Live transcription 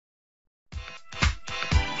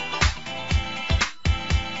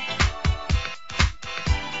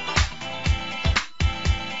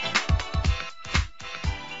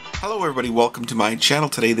Hello everybody, welcome to my channel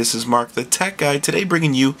today. This is Mark the Tech Guy, today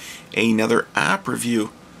bringing you another app review.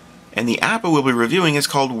 And the app I will be reviewing is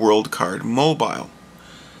called WorldCard Mobile.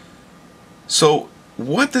 So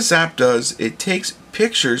what this app does, it takes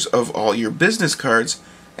pictures of all your business cards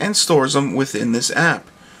and stores them within this app.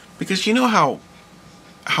 Because you know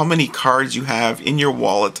how many cards you have in your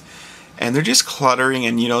wallet and they're just cluttering,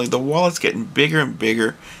 and the wallet's getting bigger and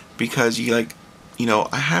bigger because I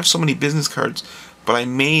have so many business cards, but I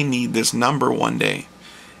may need this number one day.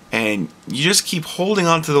 And you just keep holding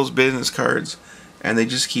on to those business cards and they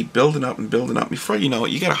just keep building up and building up. Before you know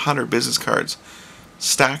it, you got 100 business cards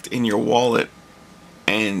stacked in your wallet,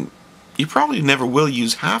 and you probably never will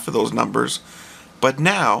use half of those numbers. But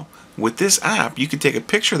now with this app, you can take a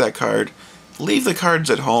picture of that card, leave the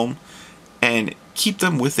cards at home, and keep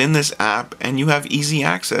them within this app, and you have easy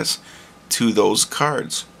access to those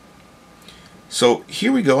cards. So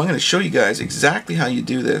here we go. I'm going to show you guys exactly how you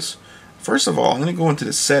do this. First of all, I'm going to go into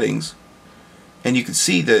the settings, and you can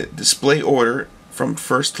see the display order from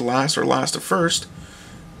first to last or last to first.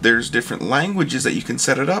 There's different languages that you can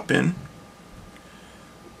set it up in,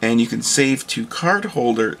 and you can save to card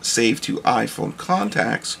holder, save to iPhone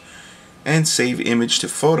contacts, and save image to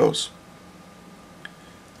photos,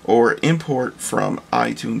 or import from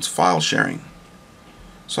iTunes file sharing.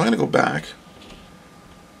 So I'm going to go back,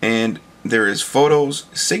 and there is photos,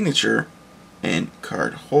 signature, and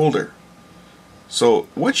card holder. So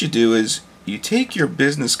what you do is you take your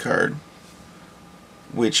business card,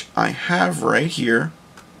 which I have right here.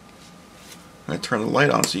 I'm going to turn the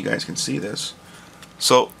light on so you guys can see this.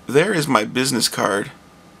 So there is my business card,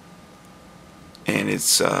 and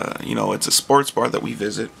it's it's a sports bar that we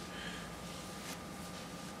visit.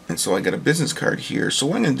 And so I got a business card here. So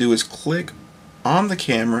what I'm going to do is click on the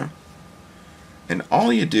camera, and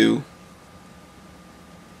all you do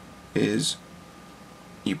is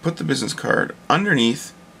you put the business card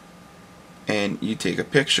underneath and you take a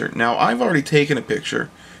picture. Now I've already taken a picture,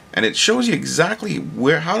 and it shows you exactly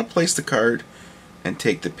how to place the card and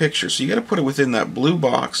take the picture. So you got to put it within that blue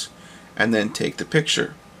box and then take the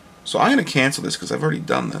picture. So I'm going to cancel this because I've already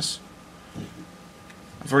done this.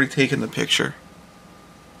 I've already taken the picture.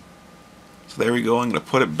 So there we go. I'm going to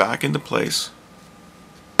put it back into place.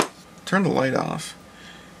 Turn the light off.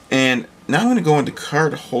 And now I'm going to go into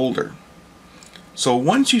card holder. So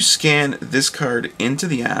once you scan this card into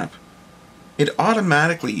the app, it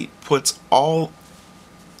automatically puts all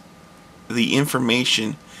the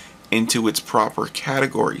information into its proper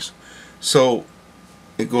categories. So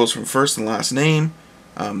it goes from first and last name,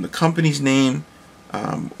 the company's name,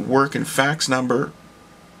 work and fax number,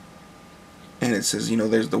 and it says,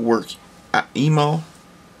 there's the work email,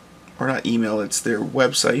 or not email, it's their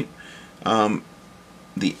website,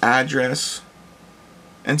 the address,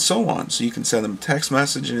 and so on. So you can send them text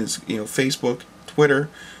messages, Facebook, Twitter,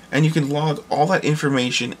 and you can log all that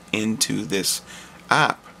information into this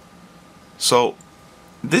app. So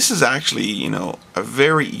this is actually, a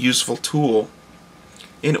very useful tool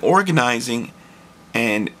in organizing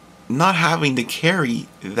and not having to carry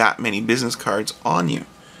that many business cards on you.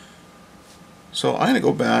 So I'm going to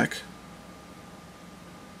go back,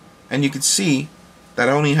 and you can see that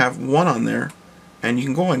I only have one on there, and you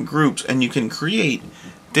can go in groups and you can create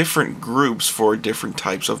different groups for different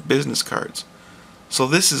types of business cards. So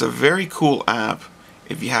this is a very cool app.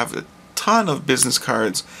 If you have a ton of business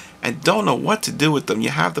cards and don't know what to do with them, you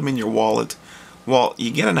have them in your wallet, well,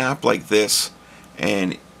 you get an app like this,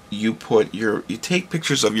 and you take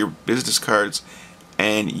pictures of your business cards,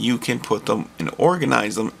 and you can put them and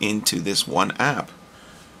organize them into this one app.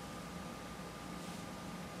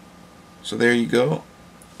 So there you go.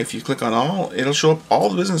 If you click on all, it'll show up all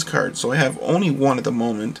the business cards. So I have only one at the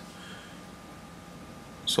moment.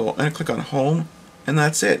 So I'm going to click on home, and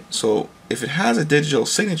that's it. So if it has a digital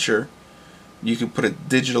signature, you can put a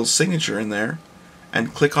digital signature in there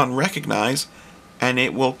and click on recognize, and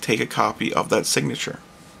it will take a copy of that signature.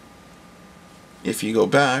 If you go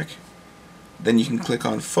back, then you can click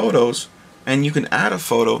on photos, and you can add a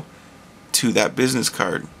photo to that business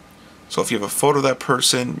card. So if you have a photo of that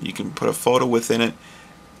person, you can put a photo within it,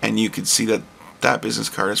 and you can see that that business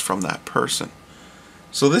card is from that person.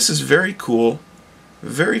 So this is very cool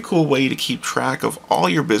way to keep track of all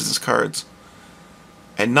your business cards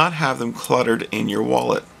and not have them cluttered in your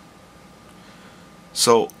wallet.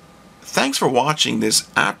 So thanks for watching this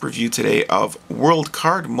app review today of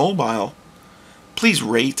WorldCard Mobile. Please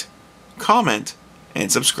rate, comment,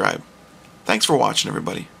 and subscribe. Thanks for watching,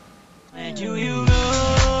 everybody.